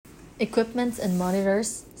Equipments and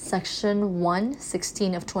Monitors, Section 1,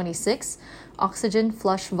 16 of 26, Oxygen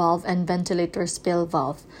Flush Valve and Ventilator Spill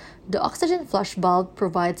Valve. The oxygen flush valve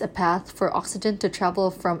provides a path for oxygen to travel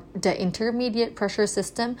from the intermediate pressure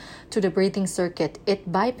system to the breathing circuit.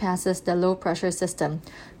 It bypasses the low pressure system.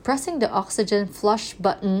 Pressing the oxygen flush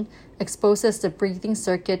button exposes the breathing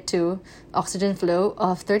circuit to oxygen flow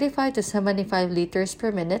of 35 to 75 liters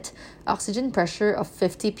per minute, oxygen pressure of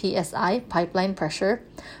 50 psi, pipeline pressure.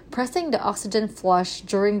 Pressing the oxygen flush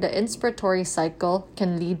during the inspiratory cycle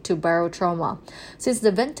can lead to barotrauma. Since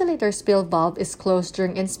the ventilator spill valve is closed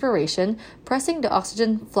during inspiration, pressing the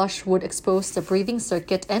oxygen flush would expose the breathing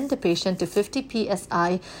circuit and the patient to 50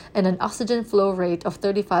 psi and an oxygen flow rate of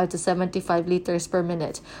 35 to 75 liters per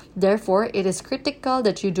minute. Therefore, it is critical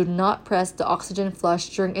that you do not press the oxygen flush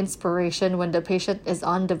during inspiration when the patient is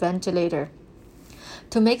on the ventilator.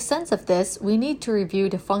 To make sense of this, we need to review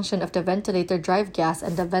the function of the ventilator drive gas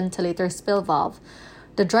and the ventilator spill valve.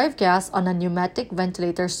 The drive gas on a pneumatic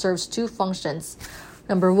ventilator serves two functions.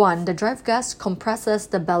 Number one, the drive gas compresses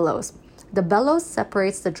the bellows. The bellows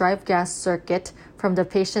separates the drive gas circuit from the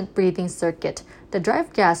patient breathing circuit. The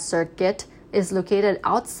drive gas circuit is located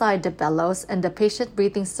outside the bellows and the patient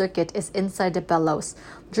breathing circuit is inside the bellows.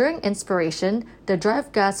 During inspiration, the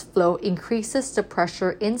drive gas flow increases the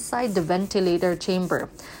pressure inside the ventilator chamber.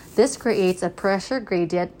 This creates a pressure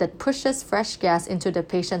gradient that pushes fresh gas into the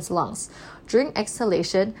patient's lungs. During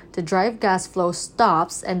exhalation, the drive gas flow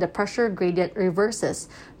stops and the pressure gradient reverses.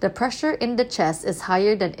 The pressure in the chest is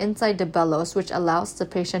higher than inside the bellows, which allows the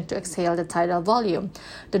patient to exhale the tidal volume.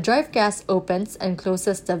 The drive gas opens and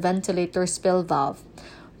closes the ventilator spill valve.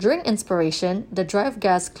 During inspiration, the drive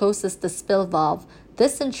gas closes the spill valve.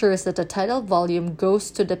 This ensures that the tidal volume goes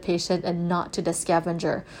to the patient and not to the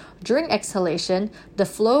scavenger. During exhalation, the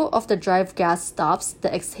flow of the drive gas stops.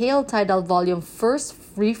 The exhaled tidal volume first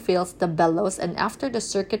refills the bellows, and after the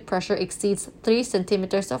circuit pressure exceeds 3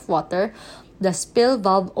 centimeters of water, the spill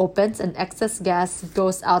valve opens and excess gas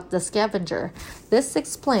goes out the scavenger. This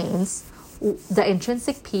explains the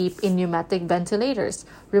intrinsic PEEP in pneumatic ventilators.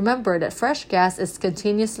 Remember that fresh gas is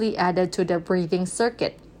continuously added to the breathing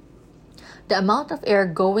circuit. The amount of air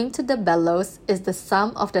going to the bellows is the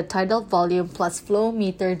sum of the tidal volume plus flow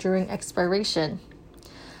meter during expiration.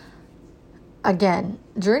 Again,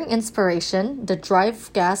 during inspiration, the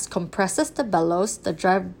drive gas compresses the bellows, the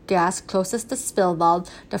drive gas closes the spill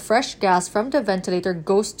valve, the fresh gas from the ventilator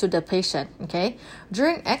goes to the patient, okay?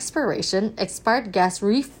 During expiration, expired gas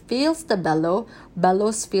refills the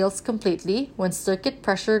bellows fills completely. When circuit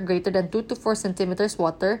pressure greater than 2 to 4 centimeters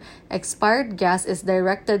water, expired gas is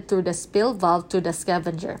directed through the spill valve to the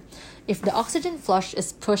scavenger. If the oxygen flush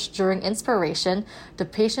is pushed during inspiration, the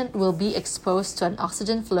patient will be exposed to an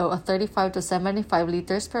oxygen flow of 35 to 75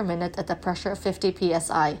 liters per minute at a pressure of 50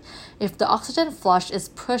 psi. If the oxygen flush is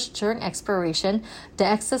pushed during expiration, the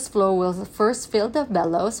excess flow will first fill the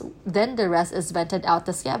bellows, then the rest is vented out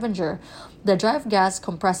the scavenger. The drive gas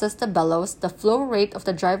compresses the bellows. The flow rate of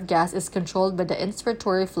the drive gas is controlled by the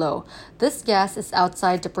inspiratory flow. This gas is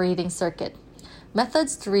outside the breathing circuit.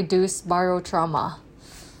 Methods to reduce barotrauma.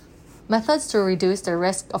 Methods to reduce the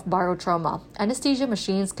risk of barotrauma. Anesthesia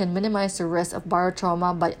machines can minimize the risk of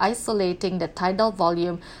barotrauma by isolating the tidal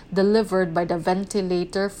volume delivered by the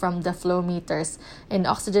ventilator from the flow meters and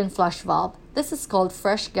oxygen flush valve. This is called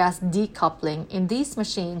fresh gas decoupling. In these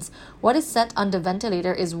machines, what is set on the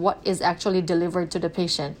ventilator is what is actually delivered to the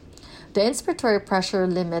patient. The inspiratory pressure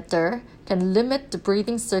limiter can limit the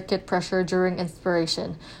breathing circuit pressure during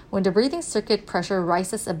inspiration. When the breathing circuit pressure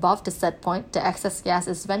rises above the set point, the excess gas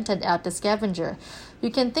is vented out the scavenger.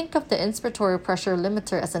 You can think of the inspiratory pressure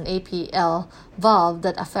limiter as an APL valve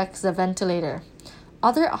that affects the ventilator.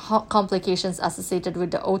 Other complications associated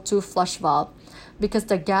with the O2 flush valve. Because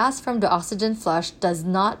the gas from the oxygen flush does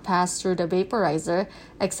not pass through the vaporizer,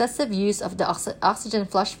 excessive use of the oxygen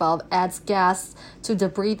flush valve adds gas to the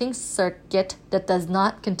breathing circuit that does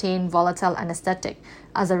not contain volatile anesthetic.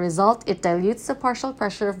 As a result, it dilutes the partial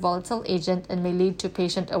pressure of volatile agent and may lead to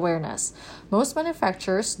patient awareness. Most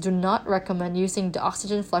manufacturers do not recommend using the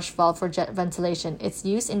oxygen flush valve for jet ventilation. Its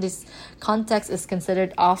use in this context is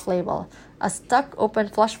considered off-label. A stuck open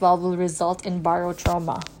flush valve will result in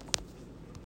barotrauma.